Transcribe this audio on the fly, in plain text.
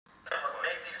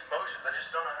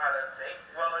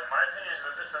Well, in my opinion, is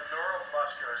that this is a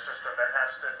neuromuscular system that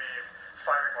has to be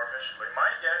firing more efficiently. My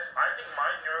guess, I think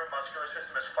my neuromuscular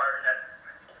system is firing at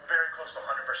very close to 100%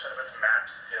 of its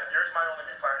max. Yeah. Yours might only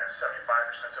be firing at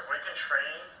 75%. So if we can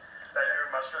train that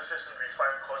neuromuscular system to be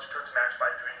firing closer to its max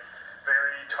by doing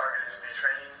very targeted speed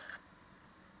training.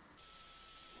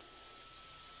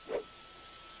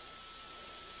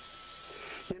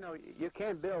 You know, you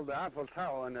can't build the Eiffel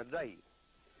Tower in a day.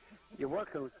 You're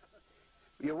working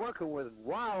with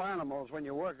wild animals when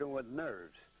you're working with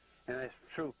nerves. And it's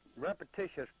through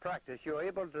repetitious practice, you're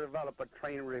able to develop a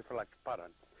trained reflex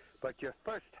pattern. But you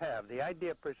first have the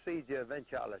idea precedes your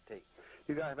eventuality.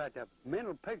 You got to have that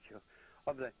mental picture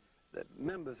of the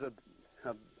members of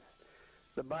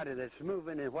the body that's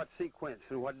moving in what sequence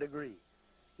and what degree.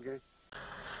 Okay?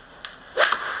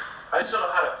 I just don't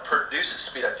know how to produce the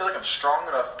speed. I feel like I'm strong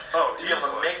enough to be able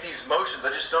to make these motions.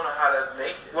 I just don't know how to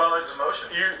make the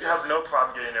motion. You have no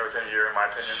problem getting there within a year, in my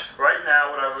opinion. Right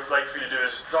now, what I would like for you to do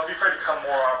is don't be afraid to come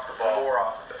more off the ball. More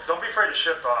off. Don't be afraid to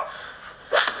shift off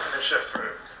and then shift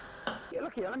through. Yeah,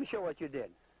 look here, let me show what you did.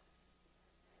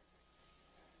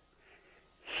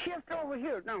 Shift over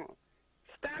here. Now,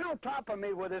 stand on top of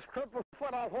me with this crippled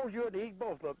foot. I'll hold you and eat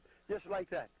both of them, just like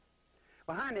that.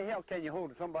 Well, how in the hell can you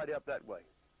hold somebody up that way?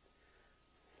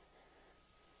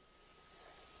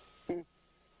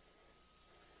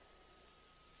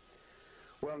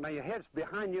 Well, now your head's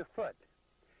behind your foot.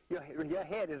 Your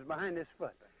head is behind this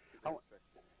foot.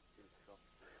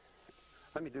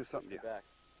 Let me do something to you.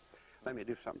 Let me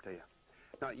do something to you.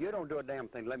 Now, you don't do a damn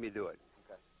thing. Let me do it.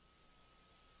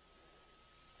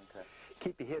 Okay.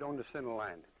 Keep your head on the center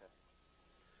line. Okay.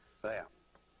 There.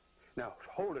 Now,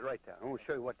 hold it right there. I want to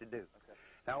show you what to do. Okay.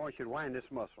 Now, I want you to wind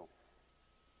this muscle.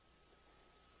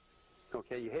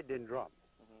 Okay, your head didn't drop.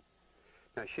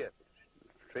 Now, shift.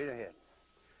 Straight ahead.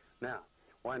 Now,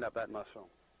 wind up that muscle.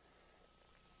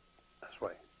 This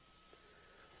way.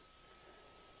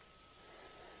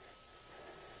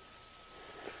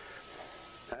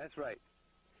 That's right.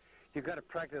 You got to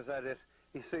practice that.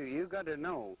 You see, you got to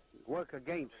know, work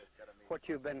against what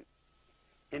you've been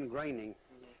ingraining.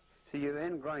 See, you've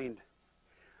ingrained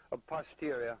a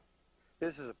posterior.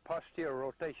 This is a posterior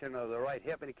rotation of the right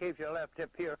hip, and it keeps your left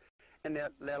hip here, and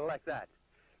they're like that.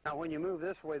 Now, when you move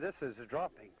this way, this is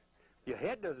dropping. Your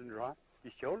head doesn't drop.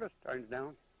 Your shoulders turns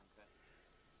down.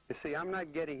 You see, I'm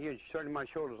not getting here and turning my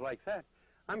shoulders like that.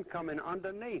 I'm coming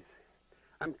underneath.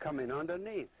 I'm coming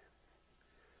underneath.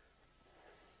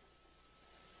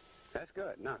 That's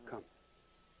good. Now, come.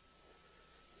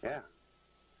 Yeah.